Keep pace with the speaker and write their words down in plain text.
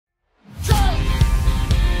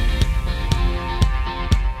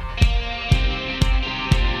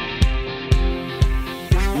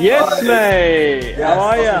Yes, mate. Yes, How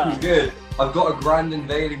are that's ya? looking good. I've got a grand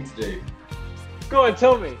unveiling to do. Go on,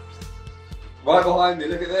 tell me. Right behind me,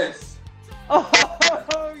 look at this. Oh,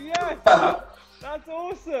 yes. That's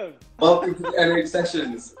awesome. Welcome to the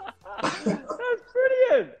NHSessions. That's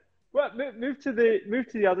brilliant. Well, move to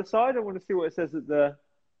the other side. I want to see what it says at the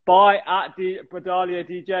buy at Bodalia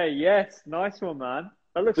DJ. Yes, nice one, man.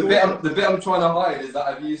 That looks awesome. The bit I'm trying to hide is that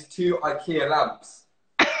I've used 2 IKEA lamps.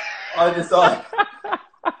 Either side.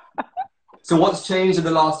 So what's changed in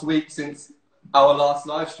the last week since our last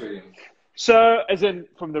live stream? So, as in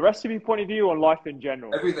from the recipe point of view or life in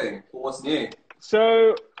general? Everything. What's new?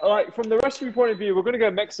 So, like from the recipe point of view, we're going to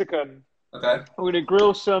go Mexican. Okay. We're going to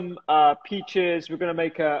grill some peaches. We're going to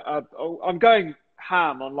make I'm going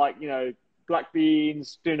ham on, like, you know, black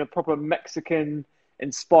beans, doing a proper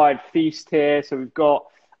Mexican-inspired feast here. So we've got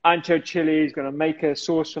Ancho chilies, going to make a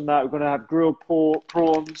sauce from that. We're going to have grilled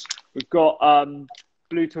prawns. We've got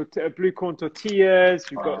blue corn tortillas.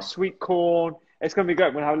 We've got sweet corn. It's going to be great.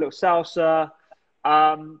 We're going to have a little salsa.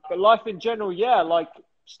 But life in general, yeah, like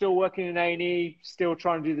still working in A&E, still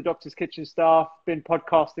trying to do the doctor's kitchen stuff. Been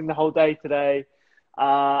podcasting the whole day today.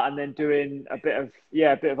 And then doing a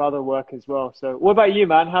bit of other work as well. So what about you,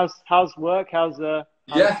 man? How's work? How's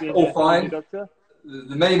being all fine. Doctor?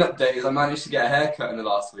 The main update is I managed to get a haircut in the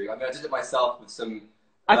last week. I mean, I did it myself with some.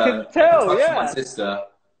 I can tell, yeah. My sister.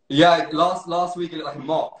 Yeah, last week it looked like a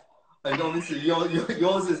mop, and obviously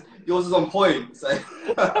yours is on point. So.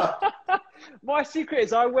 My secret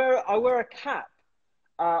is I wear a cap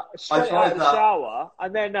straight out of the shower,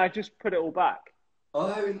 and then I just put it all back.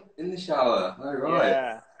 Oh, in the shower. Oh,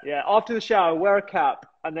 right. Yeah. After the shower, wear a cap,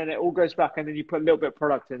 and then it all goes back, and then you put a little bit of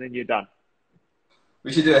product in, and you're done.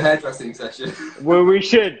 We should do a hairdressing session. Well, we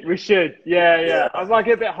should. Yeah. I might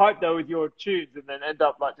get a bit hyped though with your tunes, and then end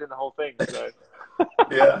up like doing the whole thing. So.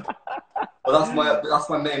 Yeah. Well, that's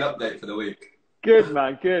my main update for the week. Good,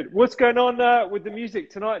 man. Good. What's going on with the music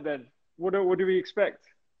tonight then? What do we expect?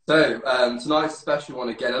 So tonight's a special one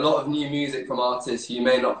again. A lot of new music from artists you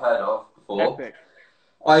may not have heard of before. Epic.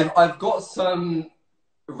 I've got some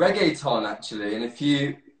reggaeton actually, and a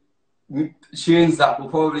few tunes that will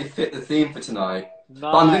probably fit the theme for tonight. Nice.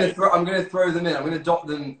 But I'm gonna throw them in. I'm gonna dot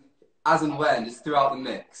them as and when, just throughout the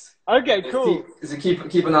mix. Okay, cool. So keep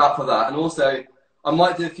an eye out for that, and also I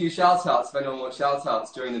might do a few shout outs if anyone wants shout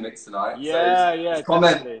outs during the mix tonight. Yeah, so just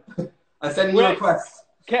comment and send me requests.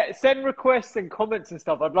 Send requests and comments and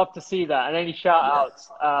stuff. I'd love to see that, and any shout outs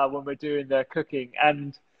when we're doing the cooking.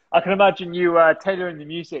 And I can imagine you tailoring the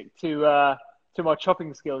music to my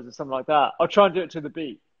chopping skills or something like that. I'll try and do it to the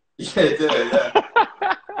beat. Yeah, do it. Yeah.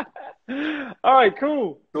 All right,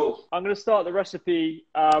 cool. I'm going to start the recipe.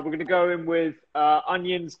 We're going to go in with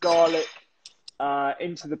onions, garlic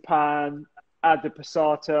into the pan, add the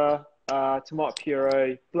passata, tomato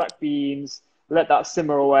puree, black beans, let that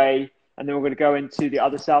simmer away, and then we're going to go into the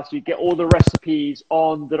other salsa. So you get all the recipes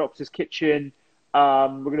on the Doctor's Kitchen.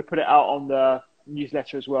 We're going to put it out on the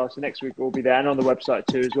newsletter as well, so next week we'll be there, and on the website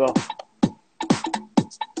too as well.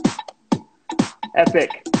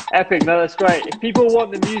 Epic, no, that's great. If people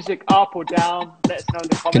want the music up or down, let us know in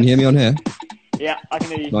the comments. Can you hear me on here? Yeah, I can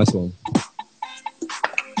hear you. Nice one.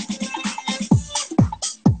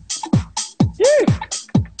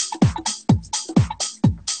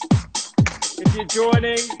 If you're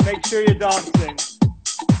joining, make sure you're dancing.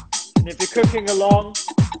 And if you're cooking along,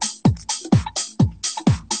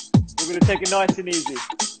 we're going to take it nice and easy.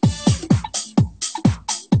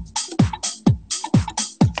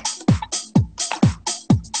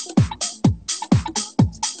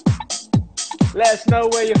 Let us know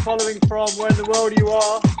where you're following from, where in the world you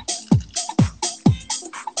are.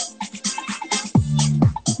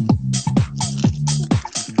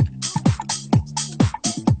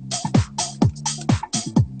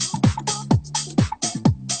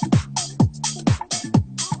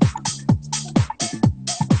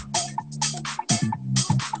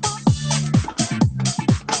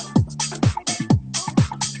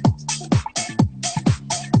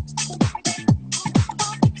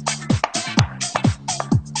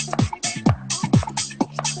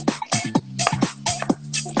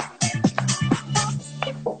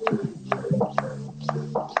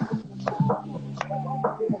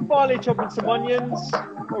 Finely chopping some onions,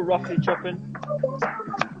 or roughly chopping.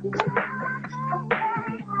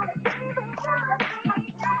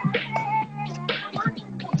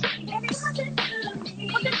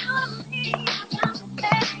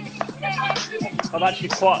 I've actually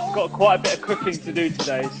got quite a bit of cooking to do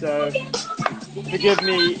today, so forgive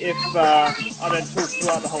me if I don't talk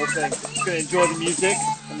throughout the whole thing. I'm just going to enjoy the music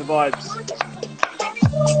and the vibes.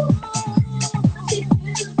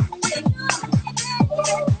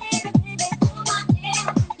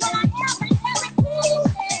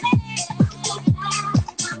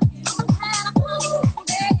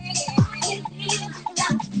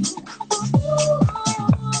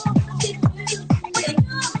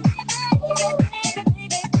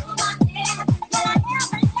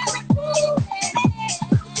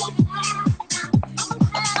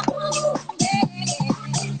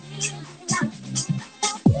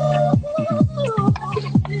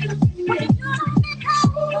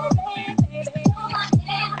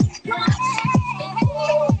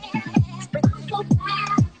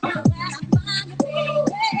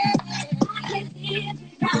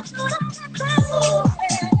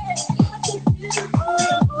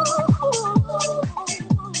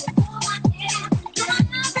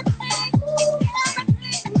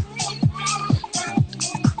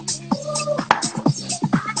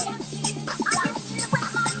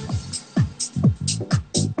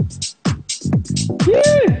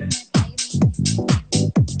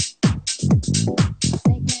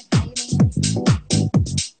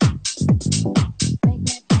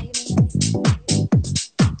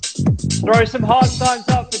 Throw some hard times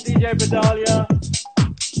up for DJ Bodalia.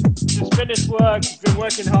 Just finished work, he's been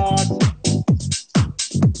working hard.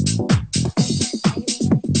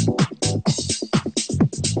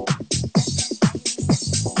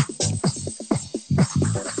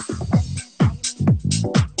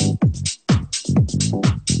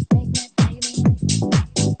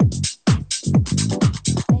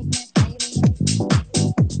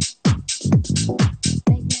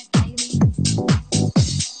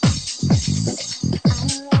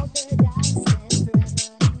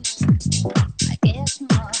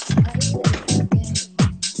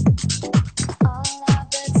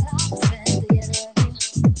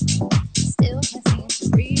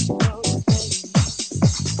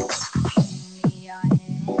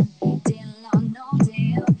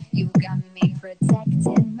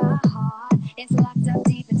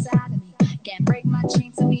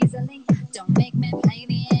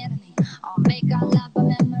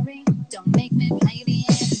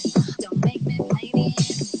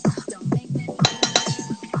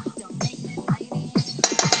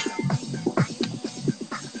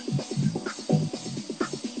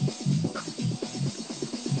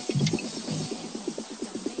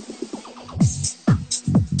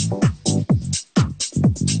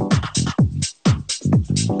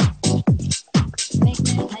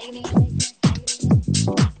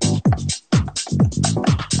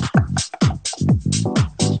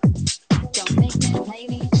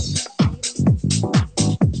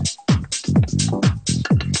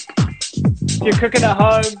 If you're cooking at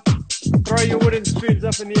home, throw your wooden spoons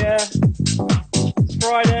up in the air. It's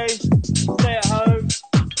Friday, stay at home.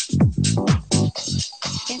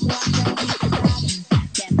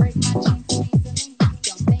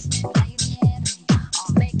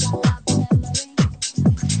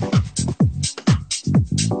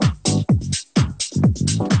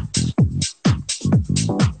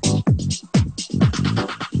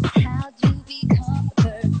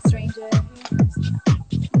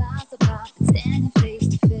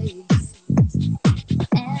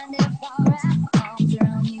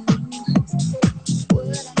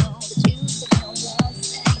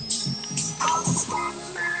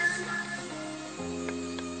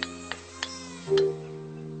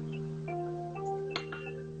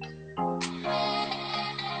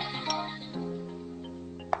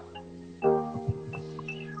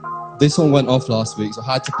 This one went off last week, so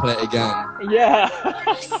I had to play it again. Yeah.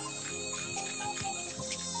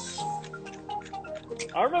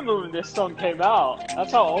 I remember when this song came out.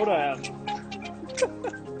 That's how old I am.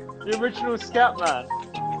 The original scat man.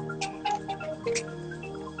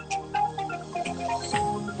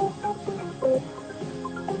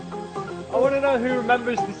 I want to know who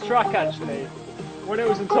remembers this track actually, when it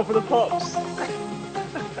was on Top of the Pops.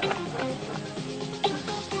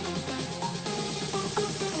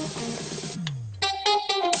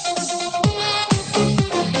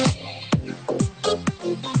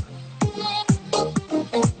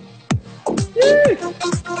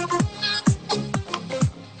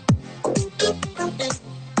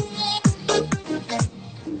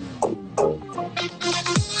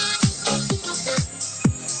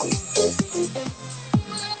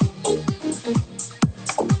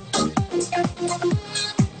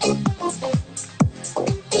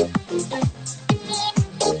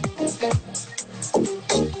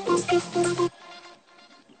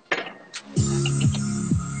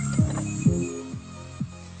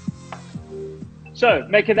 So,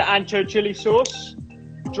 making the ancho chili sauce.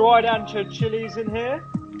 Dried ancho chilies in here.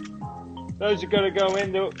 Those are going to go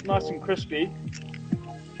in, they're nice and crispy.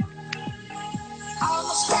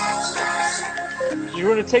 You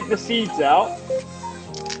want to take the seeds out,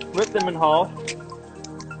 rip them in half.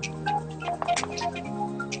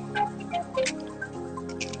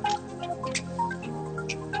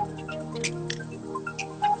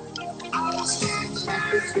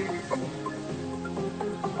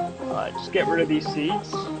 Alright, just get rid of these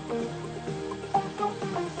seeds.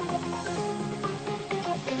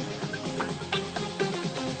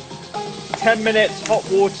 Ten minutes, hot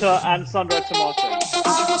water and sun-dried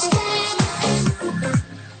tomatoes.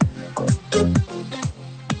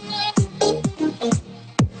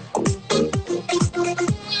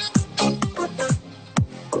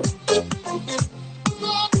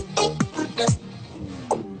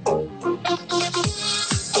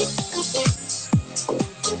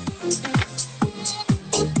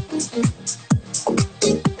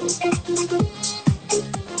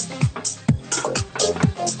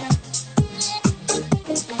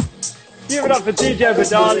 Give it up for DJ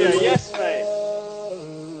Bodalia, yes mate.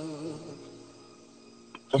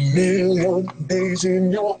 A million days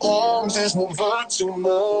in your arms is never too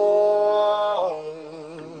much.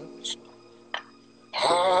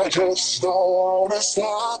 I just don't wanna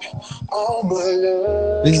stop all my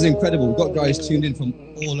love. This is incredible. We've got guys tuned in from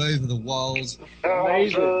all over the world.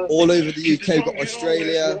 Amazing. All over the UK. We've got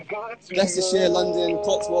Australia, Leicestershire, London,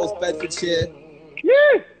 Cotswolds, Bedfordshire,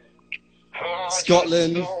 Yeah.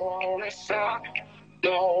 Scotland.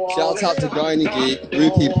 Shout out to Gynae Geek.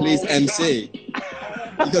 Rookie, please MC.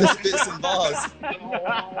 You gotta spit some bars.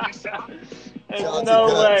 There's no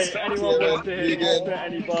way anyone wants to hear you spit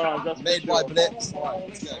any bars. That's Made by Blitz. Right,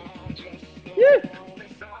 let's go. Yeah.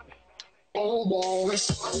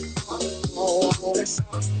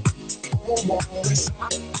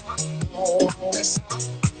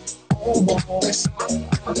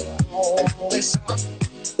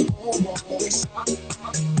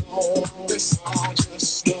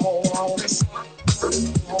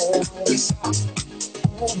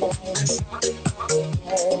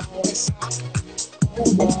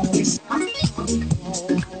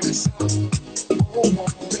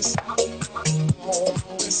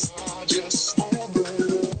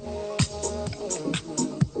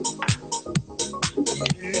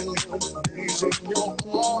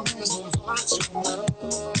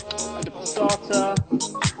 The passata,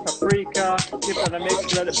 paprika, give it a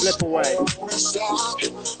mix, let it blip away.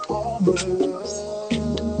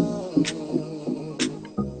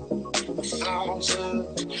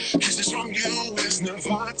 Kisses from you is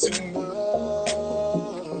never too much.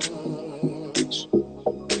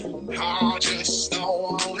 I just don't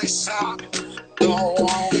wanna stop, don't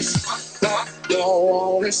wanna stop, don't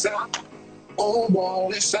wanna stop. Oh,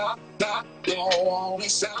 wanna stop, don't wanna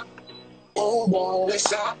stop. Oh, wanna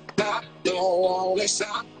stop, don't wanna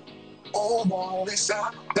stop. Oh, wanna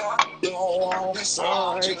stop, don't wanna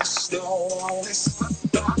stop. Just don't wanna stop,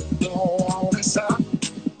 don't wanna stop.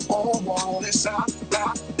 Oh, wanna stop,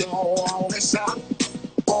 don't wanna stop.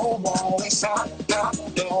 Oh, wanna stop,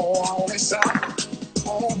 don't wanna stop.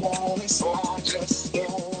 Oh, wanna stop, just don't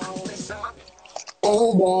wanna stop.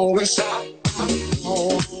 Oh, wanna stop,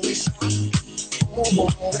 oh, wanna stop. Oh,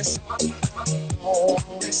 wanna stop, oh,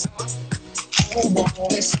 wanna stop. Oh,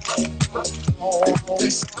 wanna stop, oh, wanna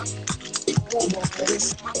stop. Oh, wanna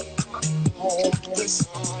stop, oh, wanna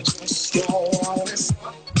stop. Just don't wanna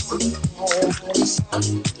stop. Oh, wanna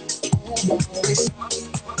stop.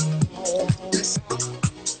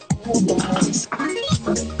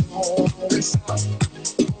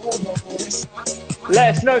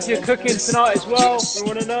 Let us know if you're cooking tonight as well. We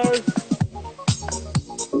want to know.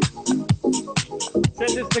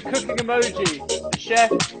 Send us the cooking emoji. The chef.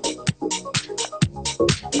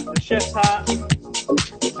 The chef's hat.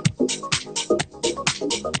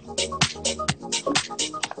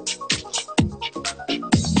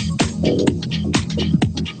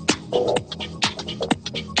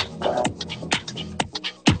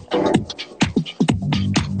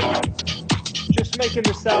 Making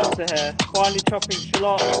the salsa here, finely chopping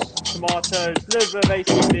shallots, tomatoes, a little bit of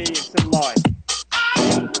ACV and some lime.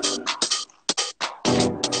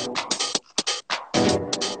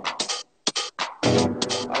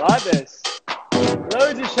 I like this.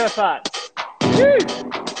 Loads of chef hats. Woo!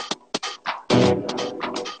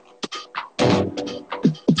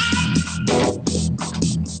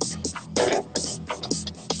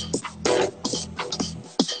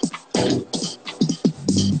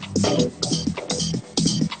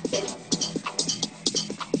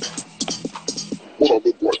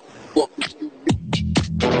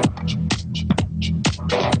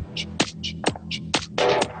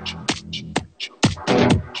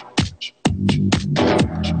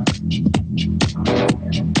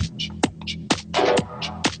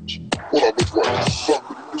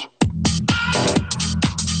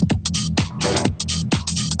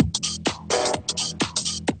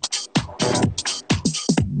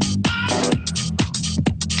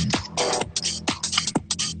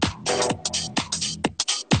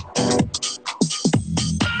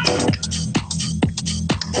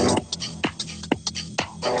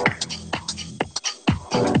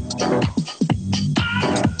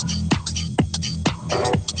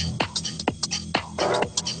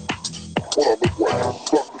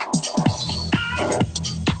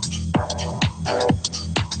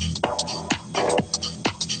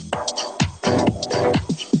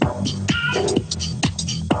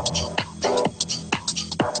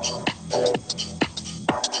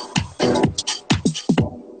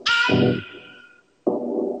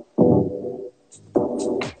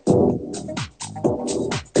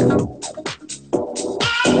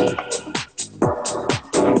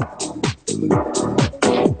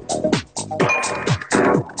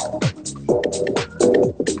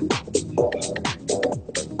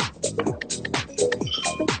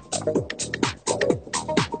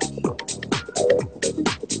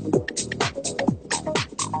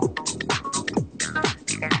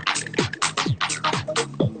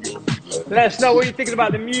 Let us know what you're thinking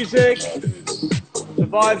about the music, the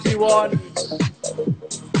vibes you want.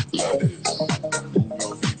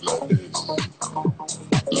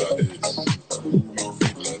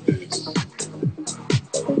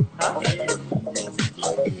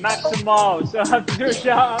 Max and Miles. So I have to do a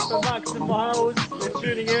shout out for Max and Miles. They're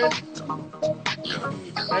tuning in.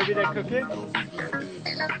 Maybe they're cooking.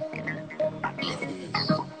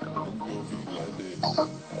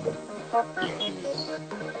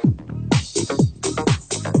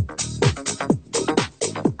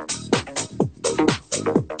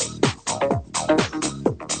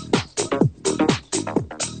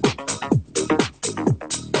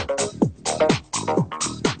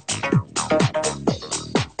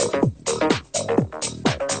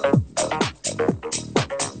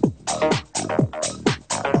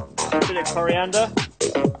 Coriander.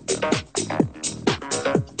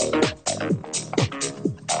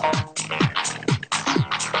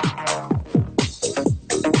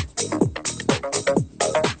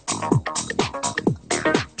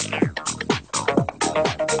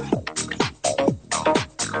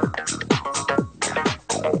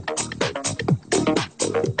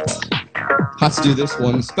 Had to do this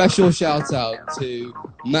one. Special shout out to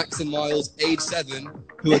Max and Miles, age 7,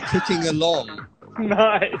 who are cooking along.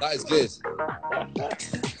 Nice. That is good.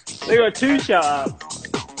 They got 2 shout outs.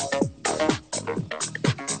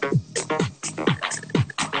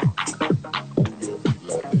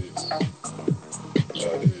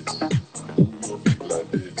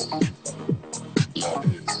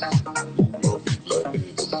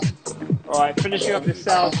 Alright, finishing up this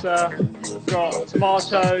salsa. We've got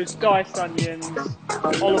tomatoes, diced onions,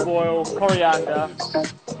 olive oil, coriander,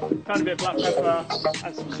 tiny bit of black pepper,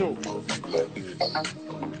 and some salt.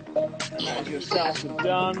 There's your salsa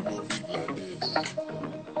done.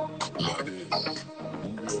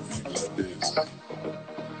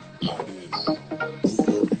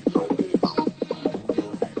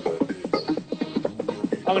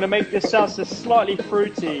 I'm going to make this salsa slightly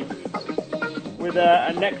fruity with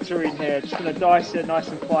a nectarine here. Just going to dice it nice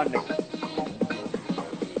and finely.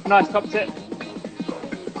 Nice top tip.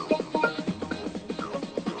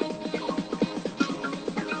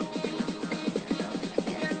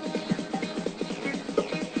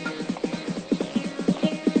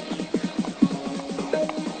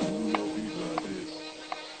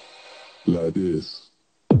 Like this.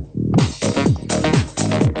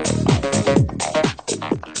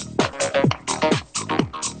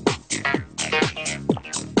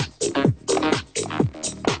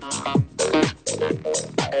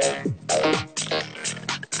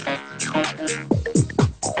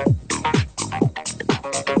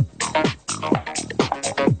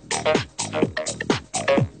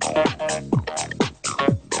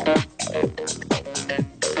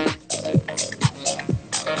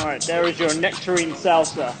 Alright, there is your nectarine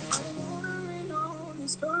salsa.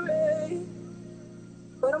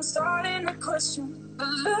 But I'm starting to question the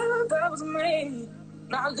love that was made.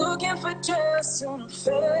 Not looking for just an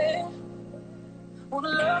affair. Want a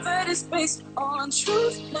love that is based on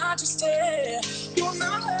truth, not just air. You'll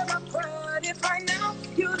not hurt my pride if right now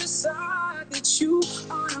you decide that you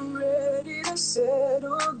aren't ready to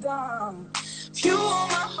settle down. If you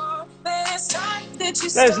want my heart, then it's time that you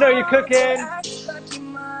Let us know you're cooking. Like you're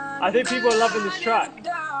mine. I think people are loving this track.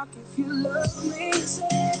 If you love me,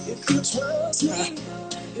 if you trust me,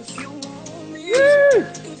 if you want me, Woo!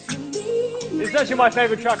 if you need me. It's actually my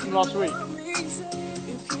favourite track from last week.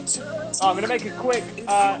 I'm going to make a quick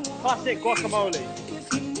classic guacamole.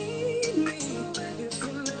 If you need me, if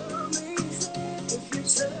you love me, if you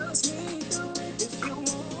trust me, if you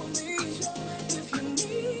want me, if you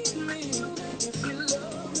need me, if you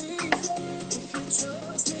love me, if you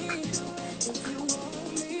trust me, if you want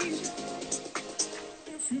me,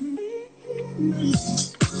 if you need me.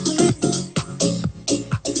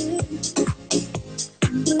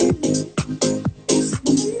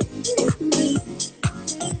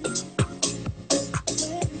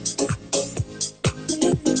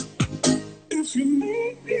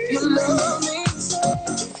 If you love me, if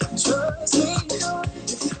you trust me,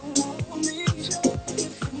 if you want me, if you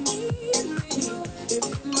need me, if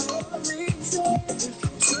you love me, if you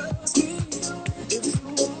trust me, if you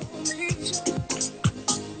want me,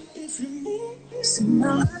 if you need me. See,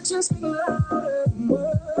 now I just speak louder than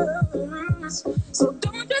words. So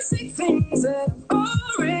don't just say things that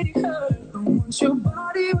I've already heard. I want your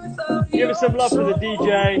body without Give us some love for the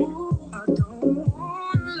DJ. I don't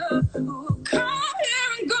want love who come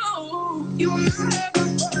here and go. You never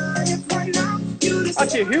find right now.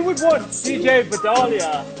 Actually, who would want DJ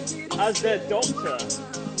Bodalia as their doctor?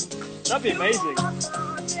 That'd be amazing.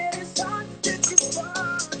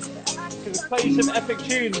 Because play you some epic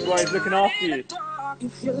tunes while he's looking after you.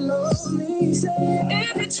 If you love me, say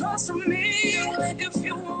if you trust me, if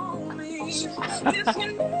you want me, if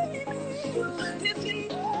you need me, if you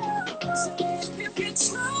know, if you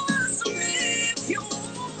trust me, if you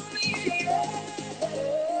want me,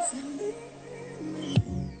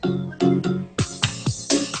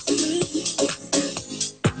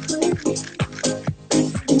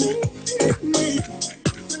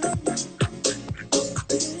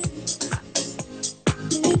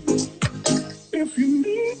 if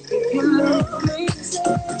you love me, say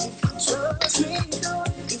trust me,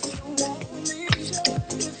 if you want me, if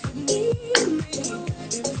you need me,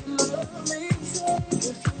 if you love me, say if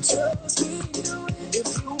you trust me, if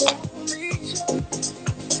you want me.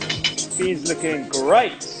 Beans looking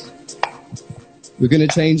great. We're going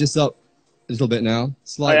to change this up a little bit now.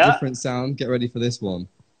 Slight Oh, yeah? different sound. Get ready for this one.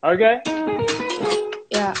 Okay.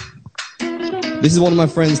 Yeah. This is one of my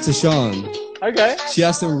friends, Tashan. Okay. She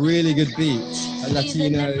has some really good beats.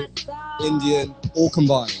 Latino, Indian, all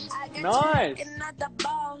combined. Nice.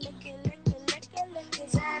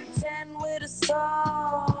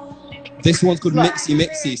 This one's called Mixy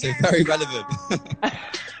Mixy, so very relevant.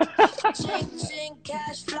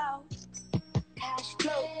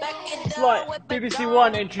 It's like BBC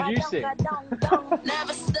One introducing.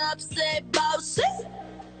 Never stop, say bossy.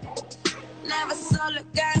 Never saw a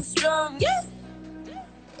gang strong, yeah.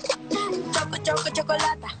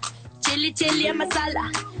 Chocolata. Chili and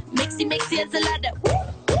masala. Mixy ensalada.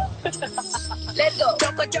 Let's go.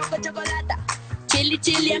 Chocolata.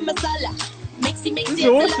 Chili and masala. Mixy This is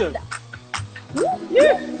awesome. ensalada.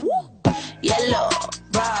 Yeah. Yellow,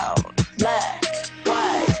 brown, black,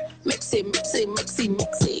 white. Mixy.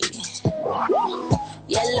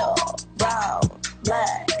 Yellow, brown,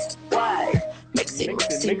 black, white. Mix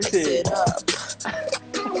it up.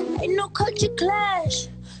 Ain't no culture clash.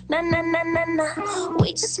 Nah.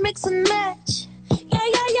 We just mix and match. Yeah.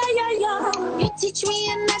 You teach me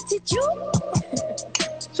and I teach you.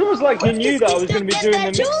 It's almost like he knew that I was going to be doing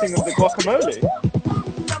the mixing of the guacamole.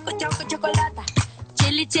 Chocolata.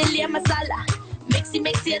 Chili and masala. Mixy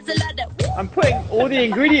ensalada. I'm putting all the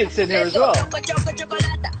ingredients in here as well.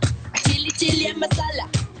 Chocolata. Chili and masala.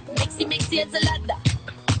 Mixy ensalada.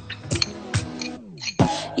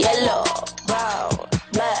 Yellow, brown,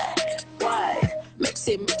 black, white.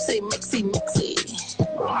 Mixy.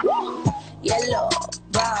 Yellow,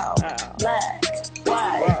 brown, black,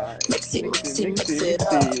 white. Mix it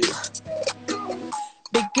up.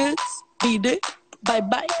 Big goods, beat it,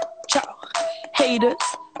 bye, ciao. Haters,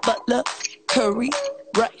 but love, curry,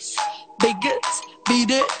 rice. Big goods,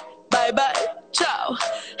 beat it, bye, ciao.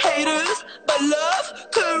 Haters, but love,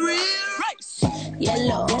 curry, rice.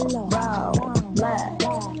 Yellow, brown, black.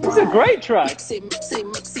 This is a great track. Mixy.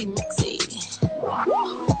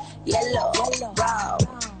 Yellow, brown,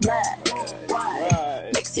 black, white.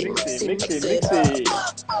 Right. Mixy.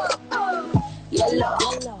 Yellow,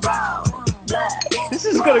 brown, black. This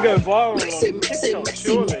is going to go viral on TikTok,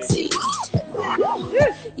 surely.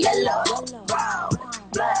 Yellow, brown,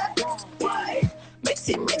 black, white. Mix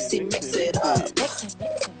it up.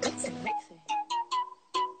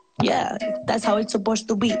 Yeah, that's how it's supposed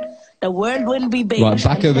to be. The world will be big. Right,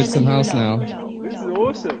 back over to some house now. This is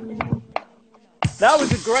awesome. That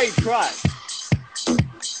was a great track.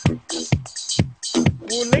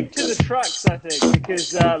 We'll link to the tracks, I think,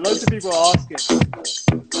 because loads of people are asking.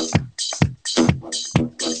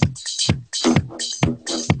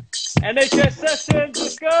 NHSessions,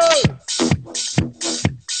 let's go!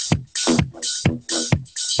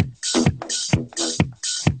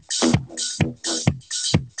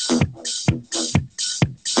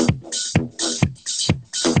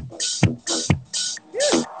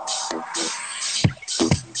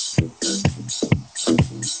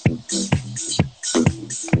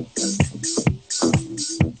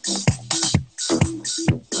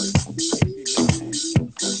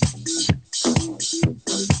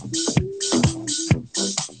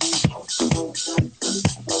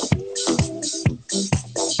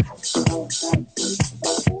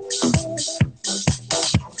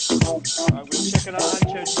 Checking out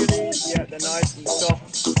Ancho chilies, yeah, they're nice and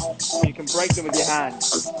soft, so you can break them with your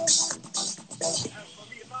hands.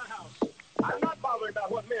 I'm not bothered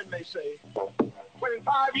about what men may say. When in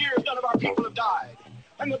 5 years none of our people have died,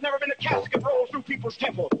 and there's never been a casket rolled through people's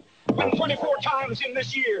temple. When 24 times in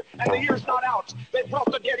this year, and the year's not out, they've brought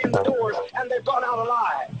the dead in the doors, and they've gone out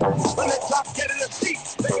alive. When they drop dead in their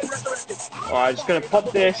seat, they get resurrected. Alright, just going to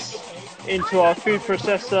pop this into our food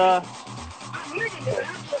processor.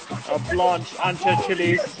 Our blanched Ancho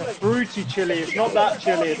chilies. It's a fruity chili, it's not that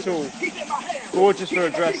chili at all. Gorgeous for a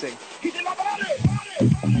dressing. He's in my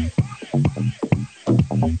body.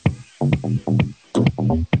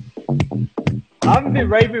 I haven't been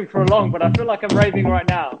raving for long, but I feel like I'm raving right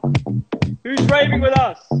now. Who's raving with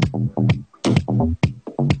us?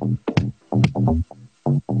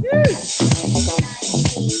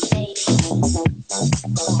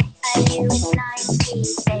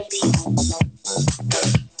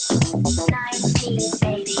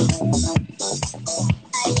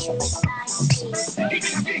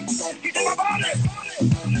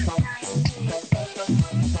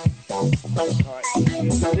 Alright,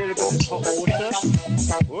 a little bit of hot water.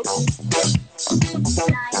 Whoops.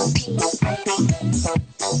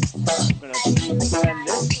 I'm going to blend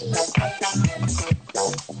this.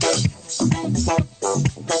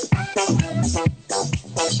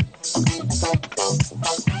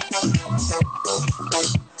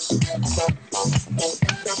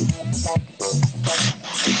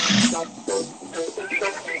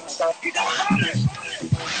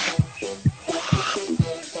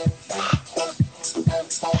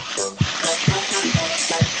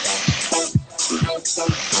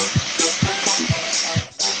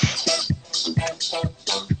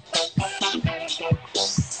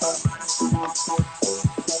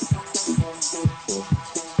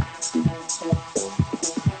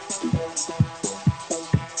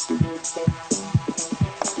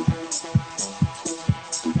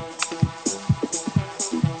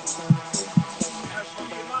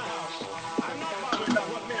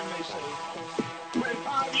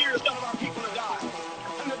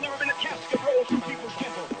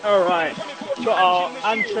 All right, got our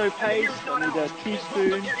Ancho paste. I need a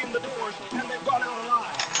teaspoon.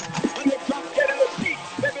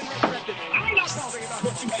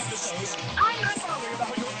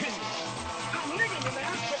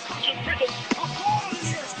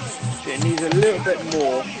 It needs a little bit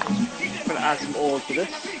more. I'm gonna add some oil to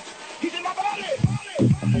this.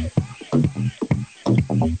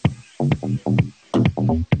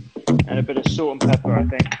 And a bit of salt and pepper, I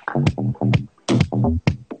think.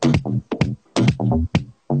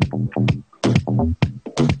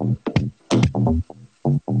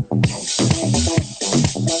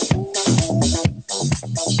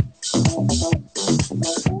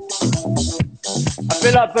 I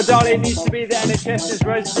feel like Bodalia needs to be the NHS's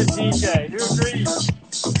resident DJ. Who agrees?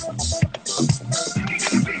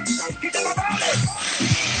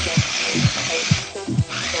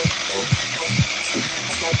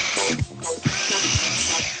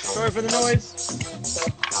 Sorry for the noise.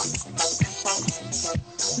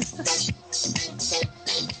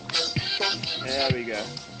 There we go.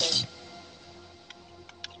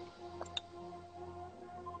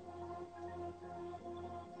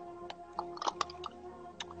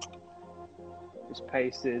 This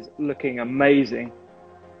paste is looking amazing.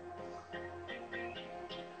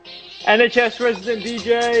 NHS resident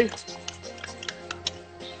DJ.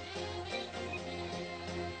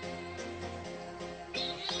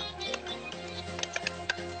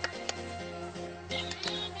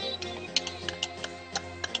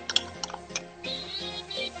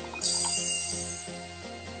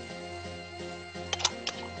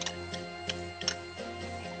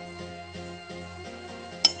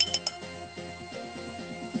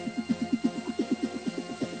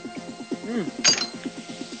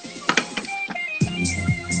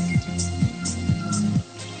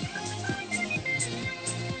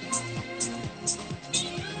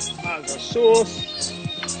 That's our sauce.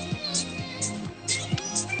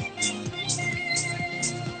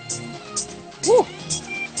 Woo!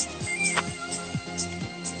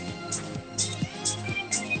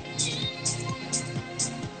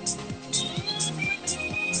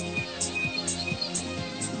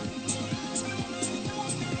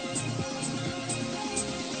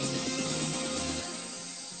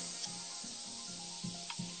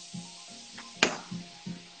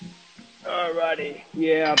 Alrighty,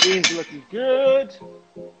 yeah, our beans are looking good.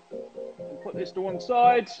 We'll put this to one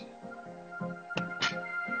side.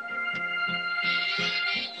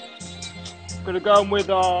 Gonna go in with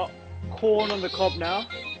our corn on the cob now.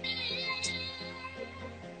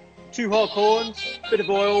 2 hot corns, bit of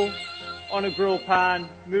oil on a grill pan,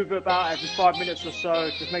 move it about every 5 minutes or so,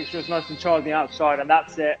 just make sure it's nice and charred on the outside, and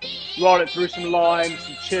that's it. Roll it through some lime,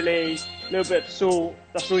 some chili, a little bit of salt,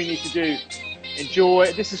 that's all you need to do.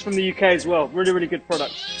 Enjoy. This is from the UK as well. Really, really good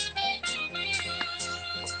products.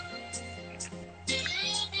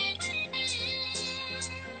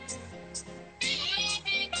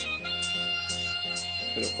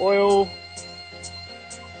 Bit of oil.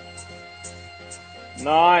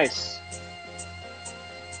 Nice.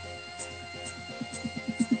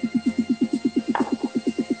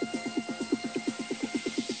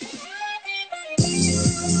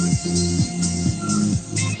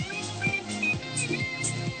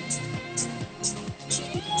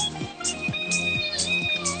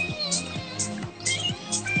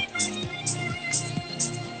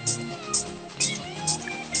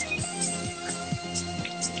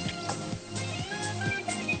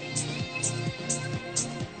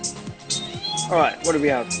 All right, what do we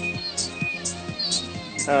have?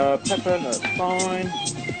 Pepper, no, fine.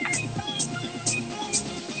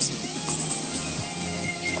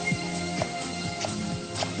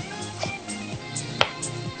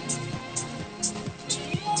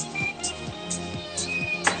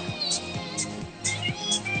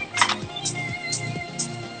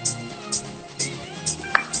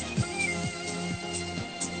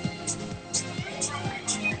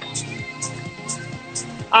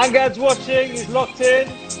 Angad's watching, he's locked in.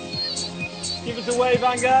 Give us a wave,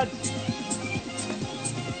 Angad.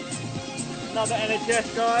 Another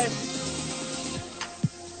NHS guy.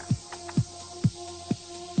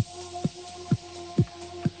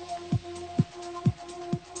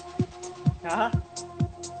 Uh-huh.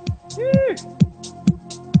 Woo.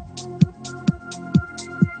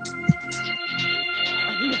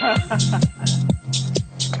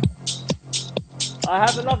 I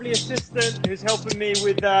have a lovely assistant who's helping me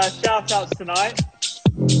with shout outs tonight.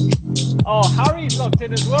 Oh, Harry's locked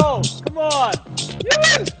in as well. Come on.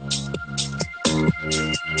 Yes.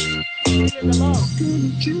 Singing along.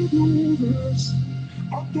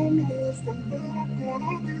 I don't know if I'm ever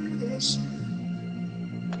gonna be this.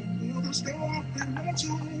 There's nothing more to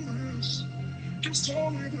this. Just tell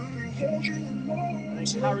me that I'll hold you in my I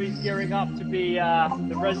think Harry's gearing up to be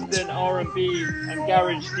the resident R&B and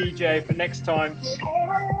garage DJ for next time.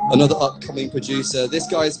 Another upcoming producer. This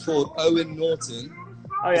guy is called Owen Norton.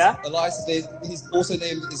 Oh yeah? Elias, he's also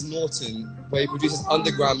named as Norton, where he produces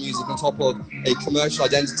underground music on top of a commercial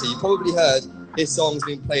identity. You probably heard his songs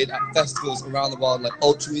being played at festivals around the world, like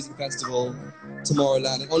Ultra Music Festival,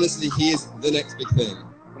 Tomorrowland, and honestly, he is the next big thing.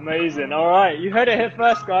 Amazing. All right, you heard it here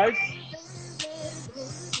first, guys.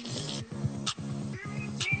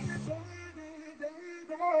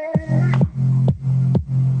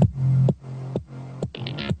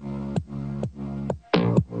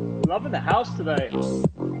 Loving the house today.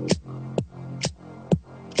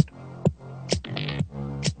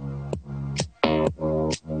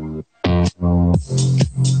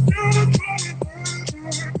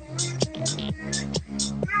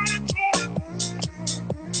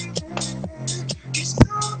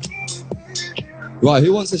 Right,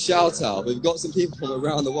 who wants a shout out? We've got some people from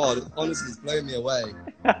around the world. It honestly, it's blown me away.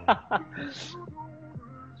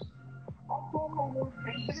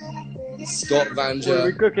 Scott What are we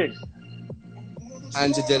Vanger, cooking?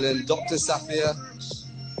 Andrew Dillon, Dr. Safia,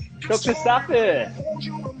 Dr. Safir.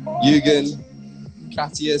 Eugen,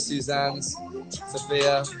 Katia, Suzanne,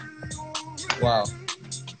 Sophia. Wow.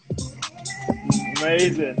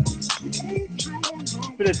 Amazing.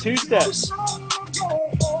 Bit of two-step.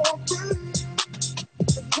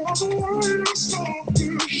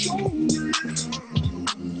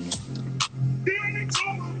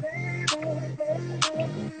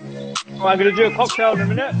 Well, I'm going to do a cocktail in a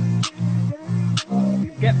minute.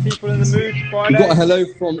 Get people in the mood Friday. We've got a hello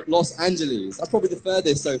from Los Angeles. That's probably the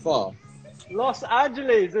furthest so far. Los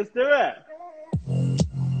Angeles, let's do it.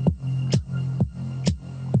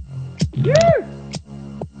 Woo!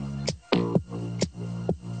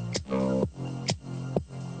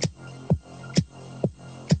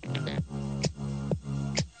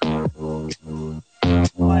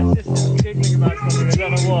 My assistant's giggling about something, I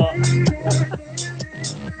don't know what.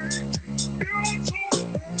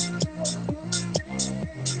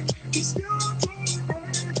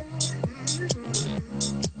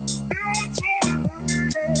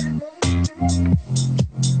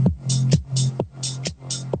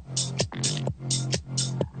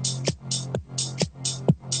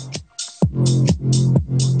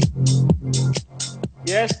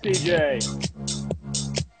 Yes, DJ.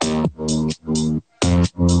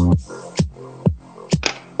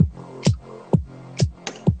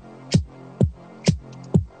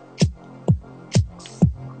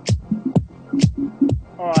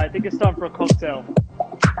 Alright, I think it's time for a cocktail.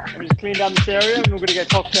 Let me just clean down this area and we're going to get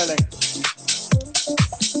cocktailing.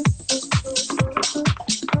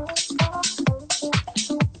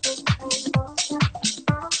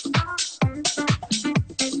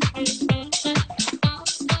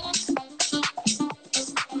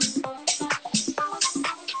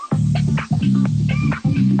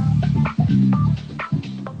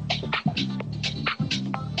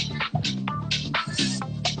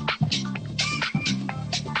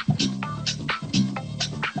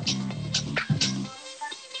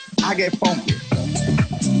 I get funky.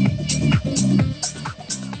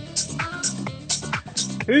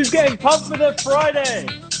 Who's getting pumped for the Friday?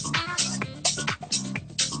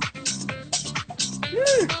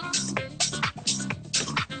 Woo!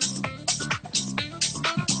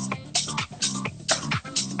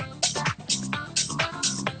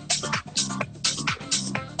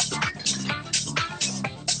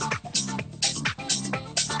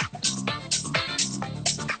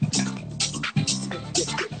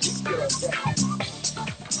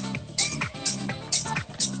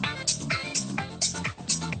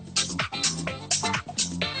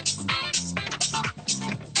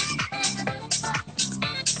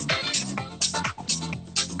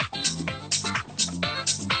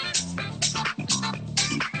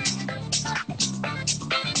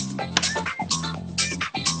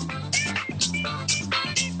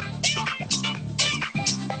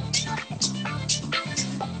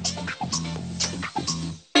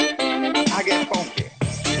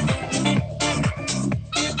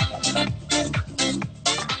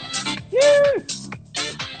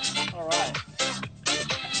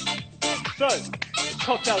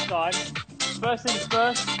 cocktail time. First things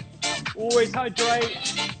first, always hydrate.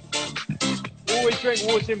 Always drink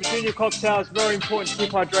water in between your cocktails. Very important to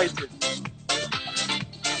keep hydrated.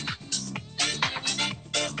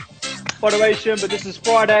 Moderation, but this is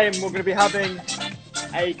Friday and we're going to be having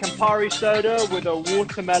a Campari soda with a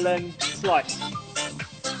watermelon slice.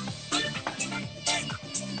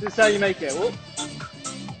 This is how you make it. Whoop.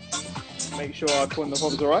 Make sure I put in the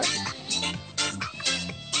bobs alright.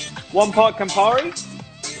 1 part Campari.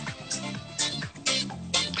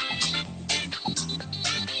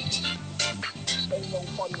 Ain't no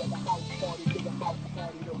party like a house party, 'cause a house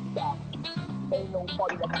party don't stop. Ain't no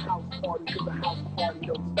party like a house party, 'cause a house party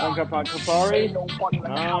don't stop. 1 cup of Campari. Ain't no party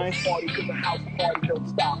like a house party, 'cause a house party don't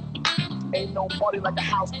stop. Ain't no party like a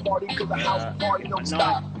house party, 'cause a house party don't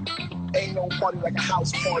stop. Ain't no party like a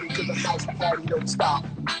house party, 'cause a house party don't stop.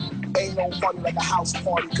 Ain't no party like a house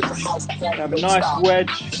party, 'cause a house party Have a don't nice stop.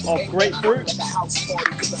 wedge of grapefruit. Like a house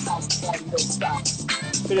party, 'cause a house party don't stop.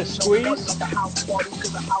 Bit of squeeze. Like a house party,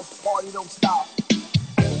 'cause a house party don't stop.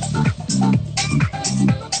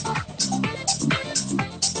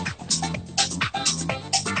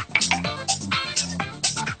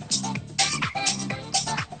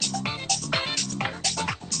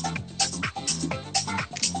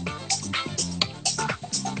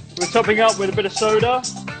 We're topping up with a bit of soda.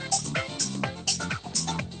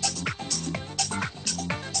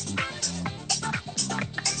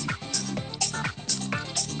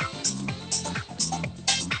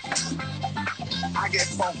 I get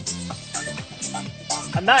funky.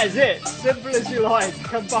 And that is it. Simple as you like.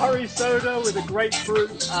 Campari soda with a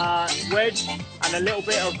grapefruit wedge and a little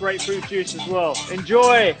bit of grapefruit juice as well.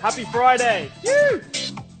 Enjoy. Happy Friday. Woo!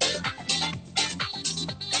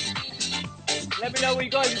 Let me know what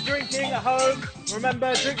you guys are drinking at home.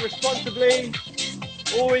 Remember, drink responsibly.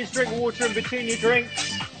 Always drink water in between your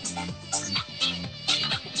drinks.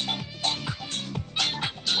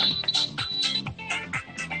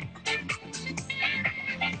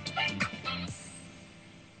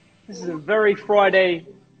 This is a very Friday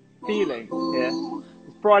feeling here.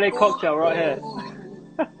 It's Friday cocktail right here.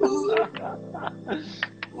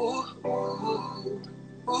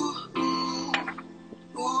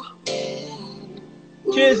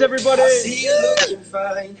 Cheers, everybody. I see you looking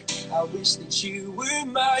fine. I wish that you were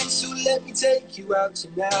mine. So let me take you out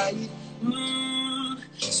tonight.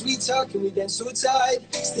 Sweet talking, we dance so tight.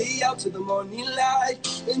 Stay out till the morning light.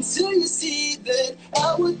 Until you see that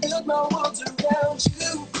I would build my world around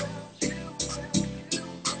you.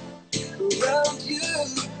 Around you,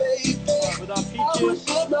 baby. With our peaches, we're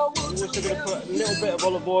also going to put a little bit of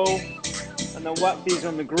olive oil and then whack these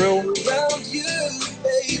on the grill Around you,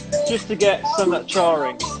 baby. just to get some of that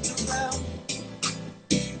charring.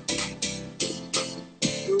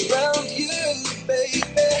 Around you, baby.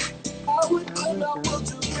 I would build my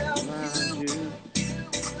world around you.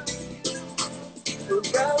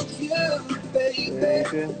 Around you,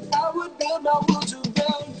 baby. I would build my world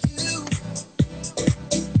around you.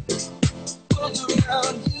 World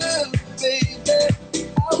around you, baby.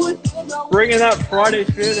 I would build my world Bringing that Friday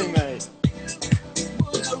feeling, mate.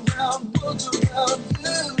 around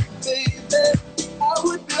you, baby. I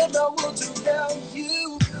would build my world around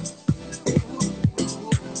you.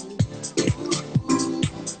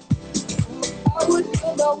 I would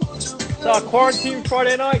build my world around It's our quarantine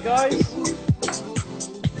Friday night, guys.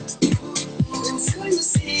 until you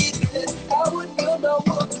see that I would build my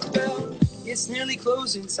world around. It's nearly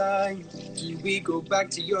closing time. Do we go back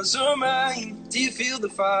to yours or mine? Do you feel the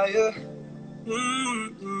fire?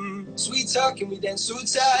 Sweet talking, we dance so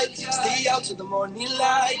tight. Stay out till the morning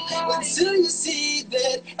light. Until you see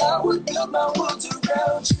that I would build my world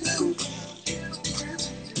around you.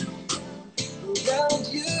 Around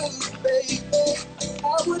you, baby.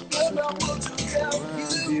 I would build my world around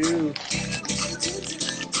you.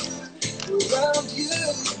 Around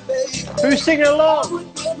you, baby. Who's singing I along?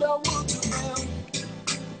 would build my world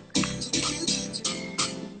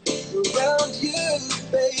around you,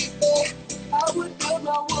 baby. I would build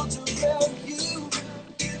my world around you.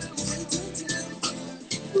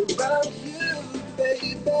 Around you,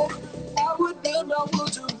 baby. I would build my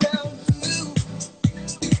world around you.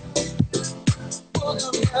 World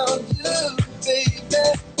around you,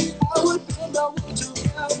 baby. I would build my world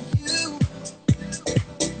around you.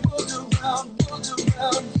 World around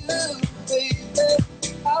you, baby.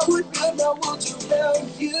 I would build my world around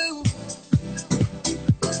you.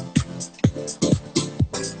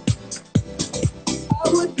 I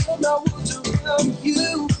would build my world around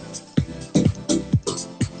you.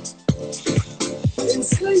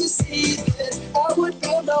 Until you see that I would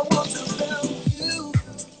build my world around you.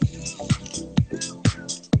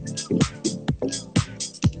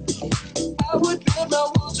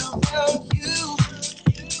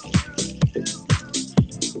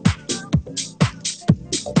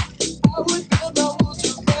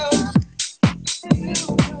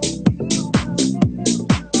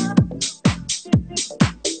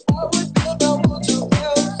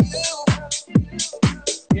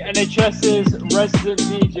 NHS's resident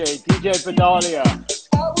DJ Bodalia.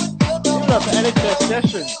 Give it up for NHS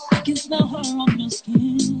Sessions. I can smell her on your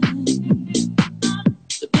skin.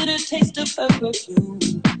 The bitter taste of her perfume.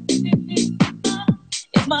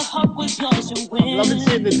 If my heart was yours, you win. Loving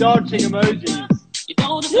seeing the dancing emojis. You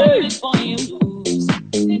don't deserve it for you lose.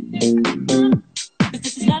 'Cause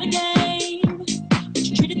this is not a game, but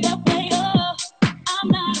you treat it that way. Oh, I'm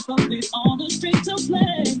not a puppet on the string to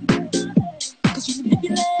play. 'Cause you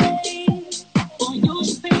manipulate, boy, you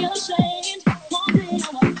should be ashamed. One day I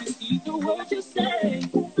want to hear the words you say.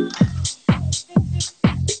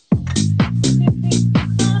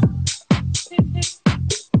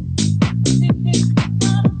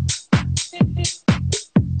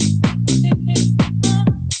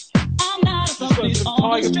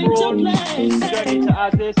 Tiger prawns. You don't need to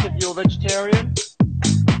add this if you're vegetarian.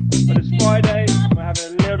 But it's Friday, we're having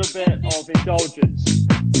a little bit of indulgence.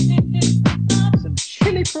 Some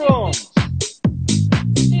chili prawns.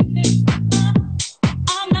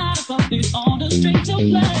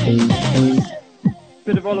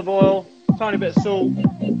 Bit of olive oil, tiny bit of salt.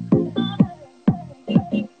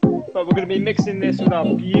 But we're going to be mixing this with our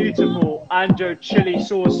beautiful Ancho chili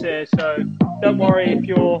sauce here. So don't worry if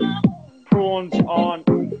your prawns aren't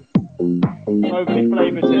overly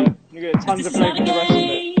flavoured here. You get tons of flavour in the rest of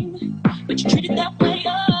it.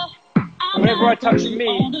 Whenever I touch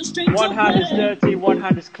meat, one hand is dirty, one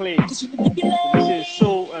hand is clean. This is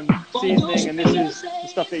salt and seasoning, and this is the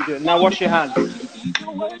stuff that you do. Now wash your hands.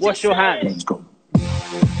 Wash your hands.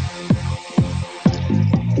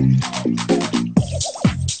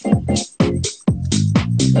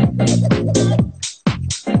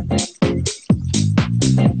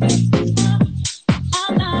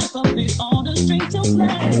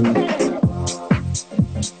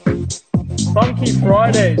 Funky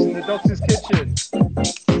Fridays in the doctor's kitchen.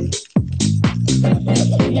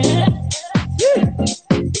 Yeah.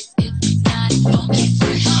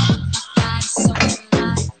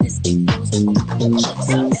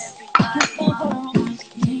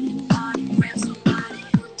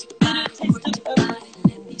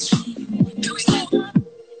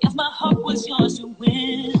 If my heart was yours, you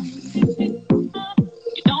win.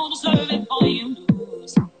 You don't deserve it, or you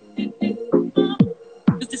lose.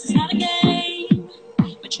 'Cause this is not a game,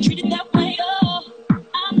 but you treat it that way. Oh,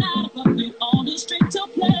 I'm not a puppet on the string to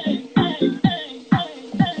play.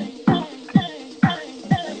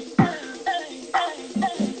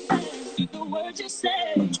 Keep the words you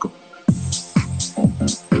say. Let's go.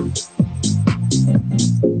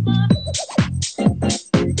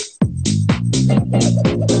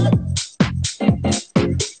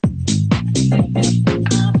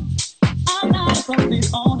 I'm not a puppet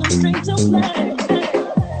on the string to play.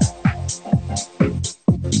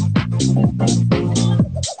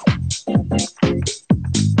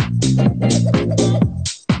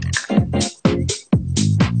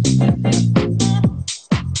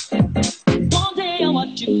 One day I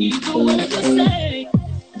want you to keep the words you say.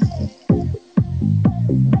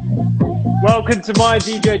 Welcome to my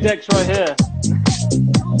DJ decks right here.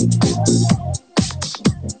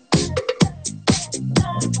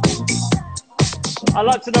 I'd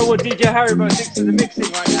like to know what DJ Haribo thinks of the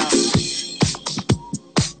mixing right now.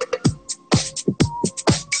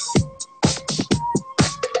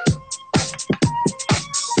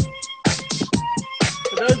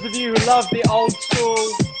 For those of you who love the old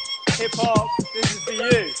school hip hop, this is for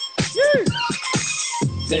you. Woo!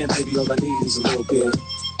 Damn, baby, all I need is a little bit.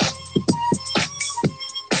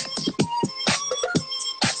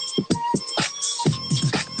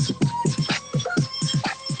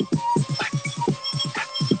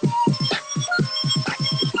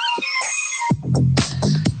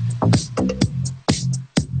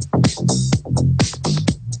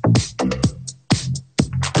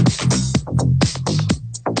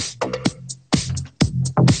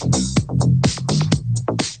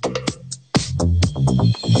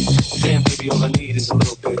 Damn, baby, all I need is a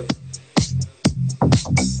little bit.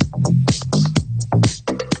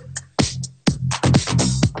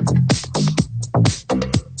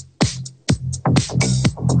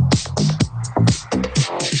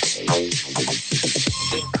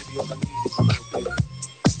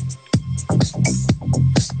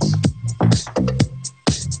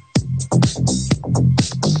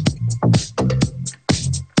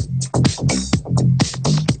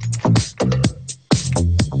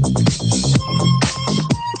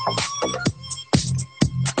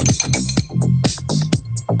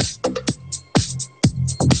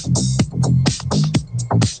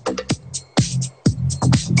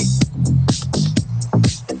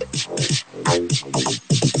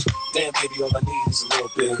 Damn, baby, all I need is a little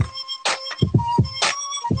bit.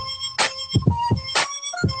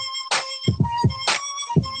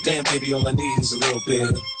 Damn, baby, all I need is a little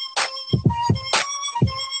bit.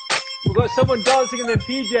 We've got someone dancing in their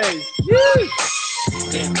PJs. Woo!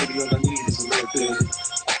 Damn, baby, all I need is a little bit.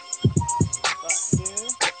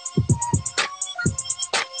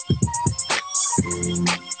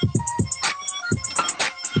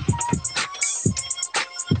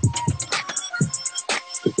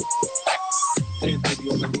 Damn, baby,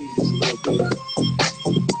 all I need is a little bit.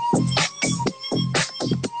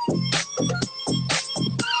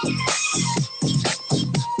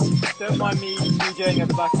 Don't mind me DJing at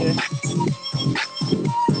the back here.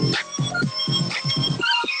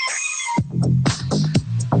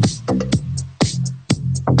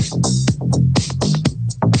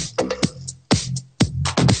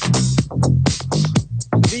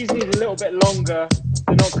 These need a little bit longer.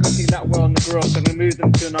 They're not cooking that well on the grill, so I'm going to move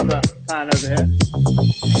them to another pan over here.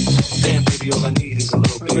 Damn, baby, all I need is a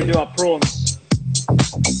little We're going to bit. do our prawns.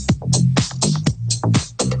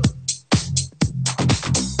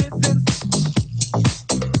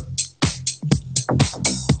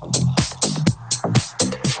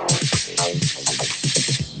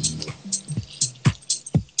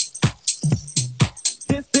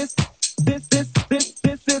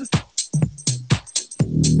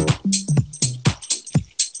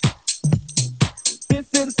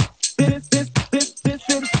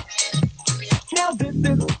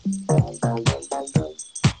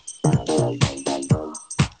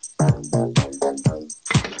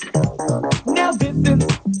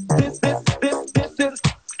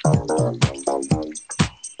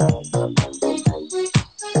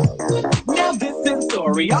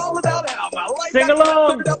 All about how my life Sing got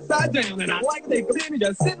along. turned upside down, and I like they continue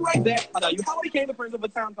just sitting right there. I'll tell you how he became the prince of a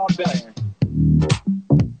town called Bel Air.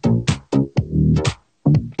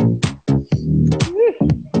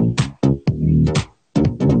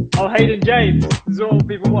 Oh, Hayden James. This is all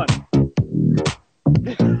people want.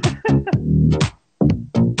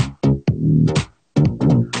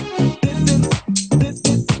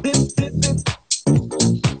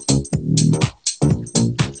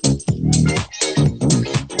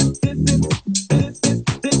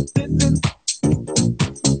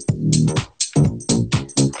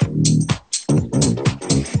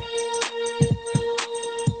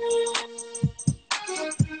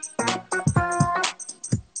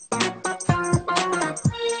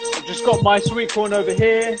 Got my sweet corn over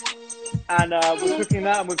here, and we're cooking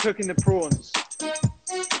that, and we're cooking the prawns.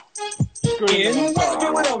 Screwing them on top.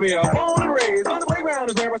 Doing over here, born and raised on the playground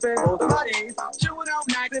is where I spend most of my days. Chewing out,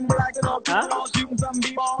 acting, relaxing, all shooting some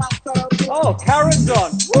b-ball outside. Oh, Karen's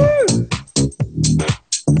on. Woo!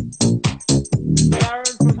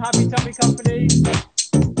 Karen from Happy Tummy Company.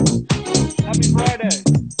 Happy Friday.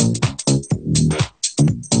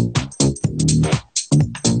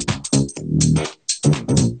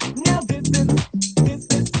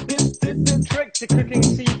 Trick to cooking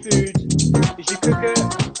seafood is you cook it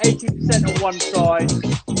 80% on one side,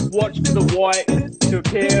 watch for the white to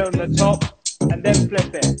appear on the top, and then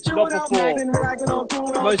flip it. Not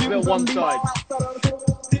before. Most of it on one side.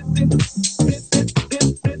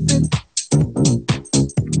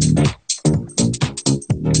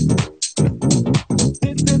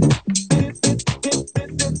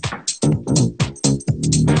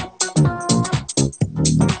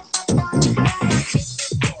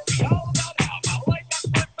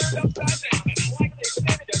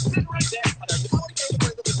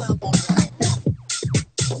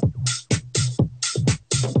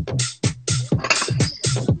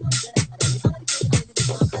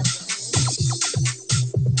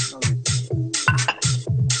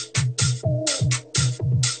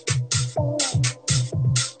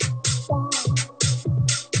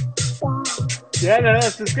 Yeah, no,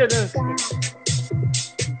 that's good. That's good.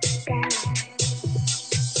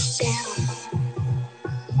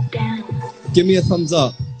 Give me a thumbs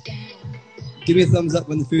up. Give me a thumbs up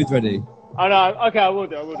when the food's ready. Oh no, okay, I will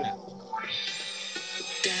do.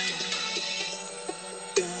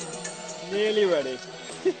 Nearly ready.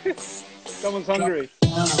 Someone's hungry.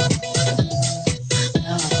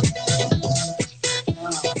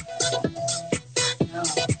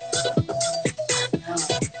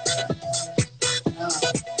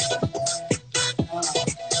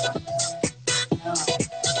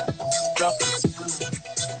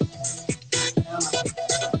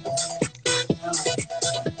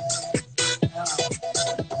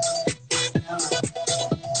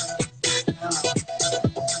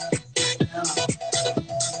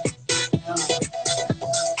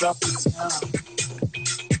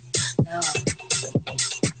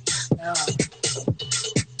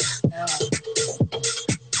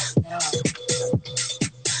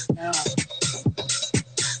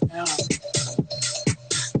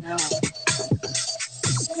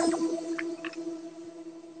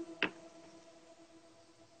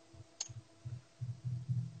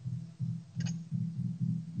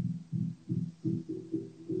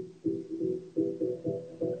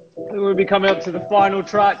 We'll be coming up to the final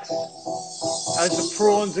tracks as the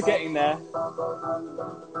prawns are getting there.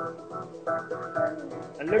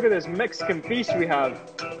 And look at this Mexican feast we have.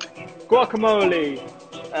 Guacamole,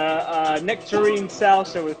 nectarine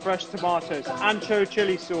salsa with fresh tomatoes, ancho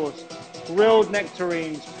chili sauce, grilled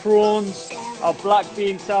nectarines, prawns, our black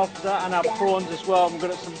bean salsa, and our prawns as well. We've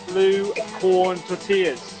got some blue corn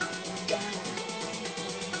tortillas.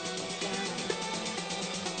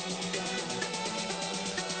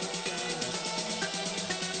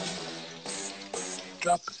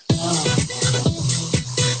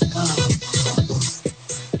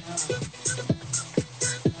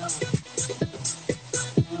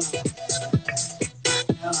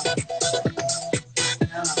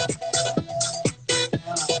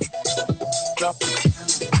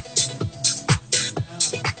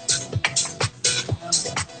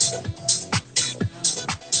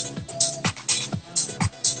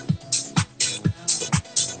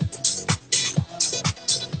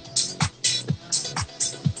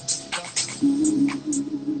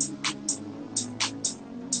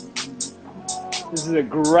 This is a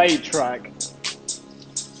great track.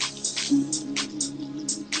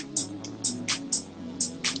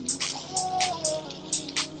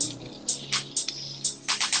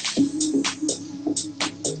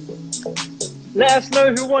 Let us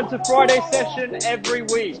know who wants a Friday session every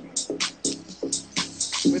week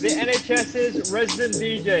with the NHS's resident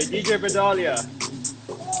DJ Bodalia.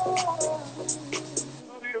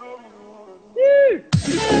 Woo!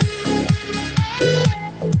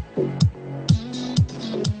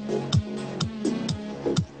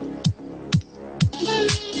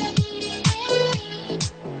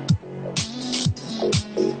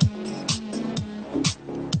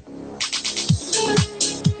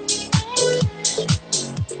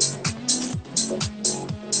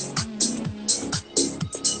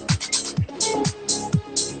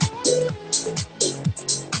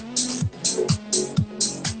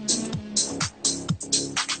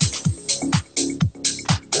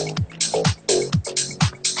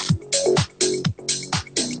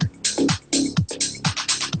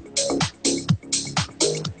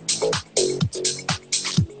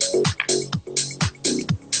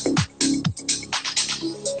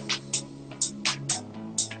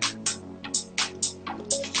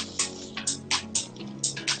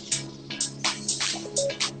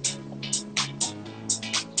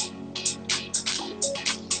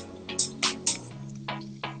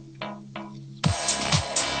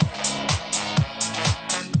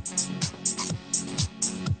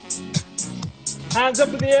 Hands up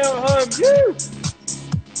in the air at home. Woo!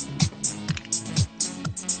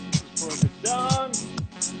 Before it's done.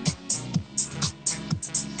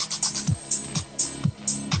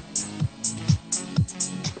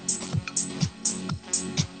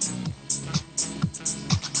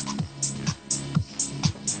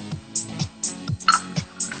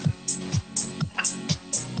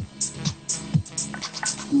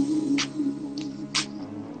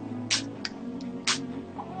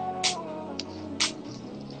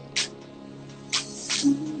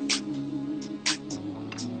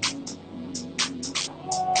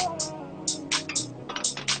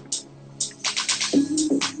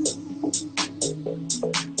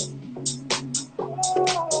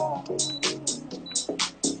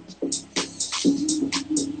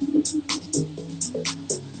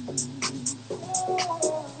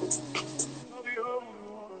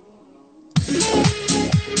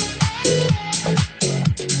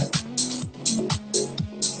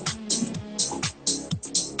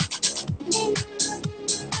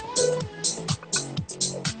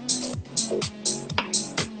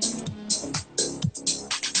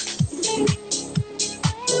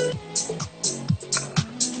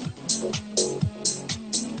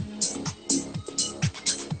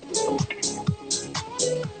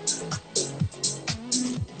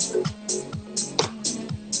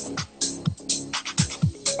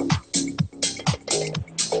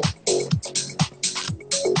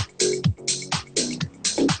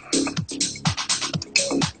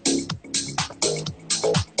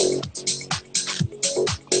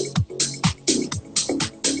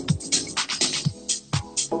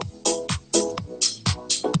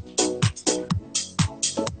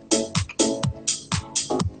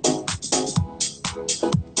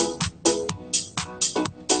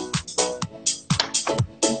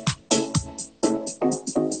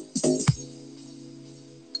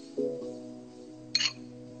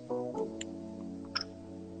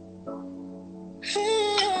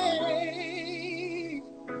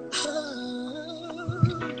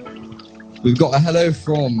 We've got a hello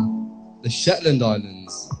from the Shetland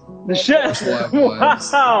Islands. The Shetland.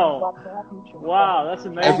 Wow. Wow, that's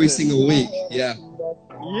amazing. Every single week, yeah.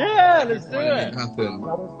 Yeah, let's do Make it. it happen.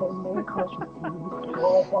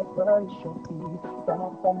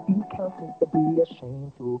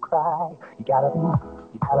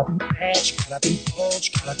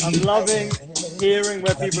 I'm loving hearing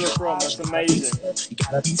where people are from. That's amazing. You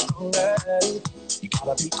gotta be cool, you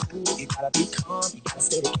gotta be cool, you gotta be calm, you gotta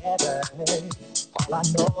stay together. All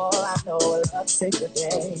I know, love's sacred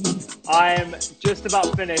days. I am just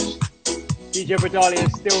about finished. DJ Bodalia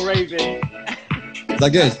is still raving. Is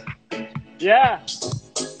that good? Yeah.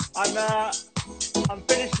 I'm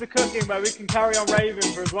finished the cooking, but we can carry on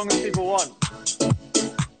raving for as long as people want.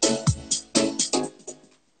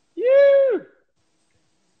 Woo!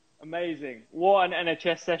 Amazing. What an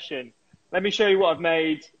NHS session. Let me show you what I've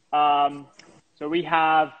made. So we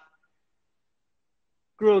have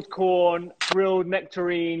grilled corn, grilled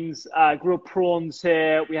nectarines, grilled prawns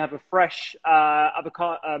here. We have a fresh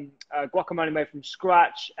avocado, guacamole made from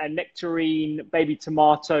scratch, a nectarine, baby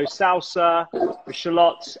tomato salsa, with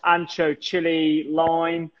shallots, ancho, chili,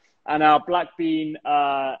 lime, and our black beans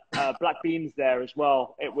there as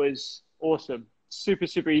well. It was awesome. Super,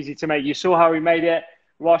 super easy to make. You saw how we made it.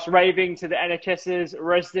 Whilst raving to the NHS's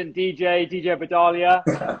resident DJ Bodalia.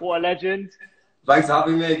 What a legend. Thanks for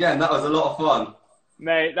having me again. That was a lot of fun.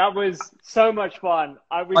 Mate, that was so much fun.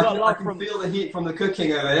 I can feel the heat from the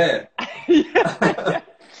cooking over here. Yeah.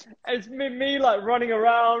 It's me like running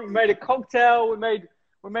around. We made a cocktail. We made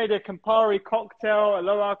a Campari cocktail, a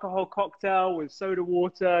low alcohol cocktail with soda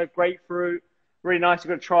water, grapefruit. Really nice. You've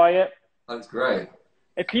got to try it. That's great.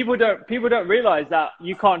 If people don't realize that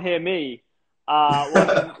you can't hear me,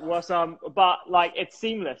 but like it's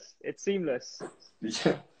seamless. It's seamless.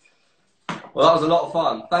 Yeah. Well, that was a lot of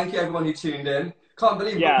fun. Thank you everyone who tuned in. Can't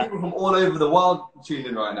believe we've got people from all over the world tuned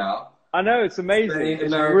in right now. I know, it's amazing. Spain,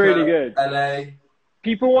 it's America, really good. LA.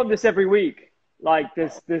 People want this every week. Like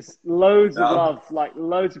there's loads of love. Like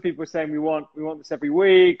loads of people saying we want this every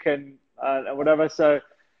week and whatever. So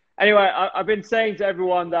anyway, I've been saying to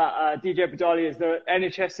everyone that DJ Bodalia is the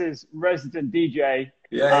NHS's resident DJ.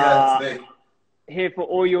 Yeah, that's me. Here for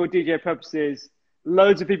all your DJ purposes.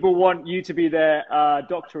 Loads of people want you to be their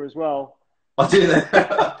doctor as well. I'll do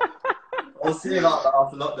that. I'll see about that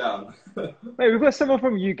after lockdown. Mate, we've got someone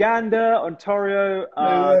from Uganda, Ontario,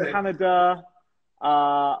 Canada,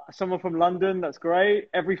 someone from London. That's great.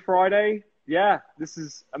 Every Friday. Yeah, this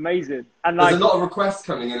is amazing. And there's a lot of requests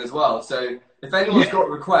coming in as well. So if anyone's got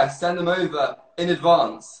requests, send them over in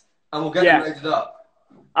advance and we'll get them rated up.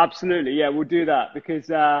 Absolutely. Yeah, we'll do that because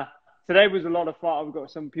today was a lot of fun. We've got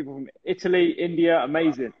some people from Italy, India.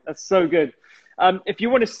 Amazing. That's so good. If you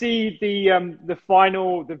want to see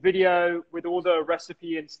the video with all the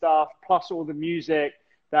recipe and stuff, plus all the music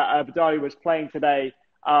that Bodalia was playing today,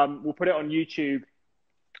 we'll put it on YouTube.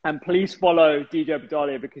 And please follow DJ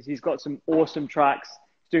Bodalia because he's got some awesome tracks.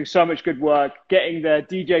 He's doing so much good work, getting the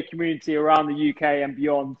DJ community around the UK and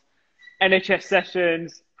beyond. NHS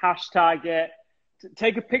Sessions, hashtag it.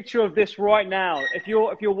 Take a picture of this right now. If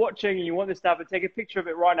you're watching and you want this to happen, take a picture of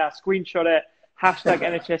it right now. Screenshot it. Hashtag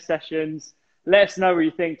NHS Sessions. Let us know what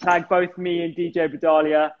you think. Tag both me and DJ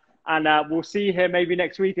Bodalia. And we'll see you here maybe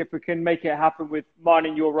next week if we can make it happen with mine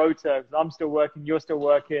and your rota. I'm still working. You're still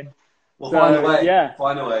working. We'll find a way. Yeah.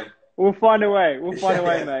 Find a way. We'll find a way. We'll find a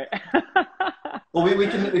way, mate. Well, we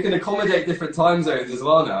can accommodate different time zones as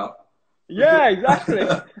well now. Yeah, exactly.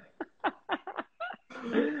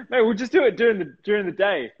 Mate, we'll just do it during the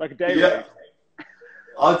day, like a day race.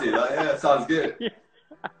 I'll do that. Yeah, sounds good.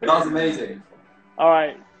 That was amazing. All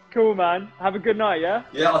right. Cool, man. Have a good night, yeah?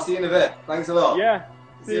 Yeah, I'll see you in a bit. Thanks a lot. Yeah.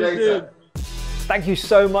 See you later. Thank you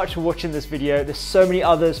so much for watching this video. There's so many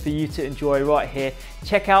others for you to enjoy right here.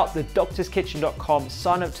 Check out thedoctorskitchen.com.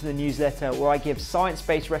 Sign up to the newsletter where I give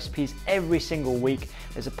science-based recipes every single week.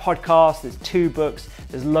 There's a podcast, there's 2 books,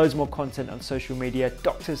 there's loads more content on social media,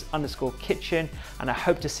 doctors_kitchen, and I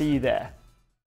hope to see you there.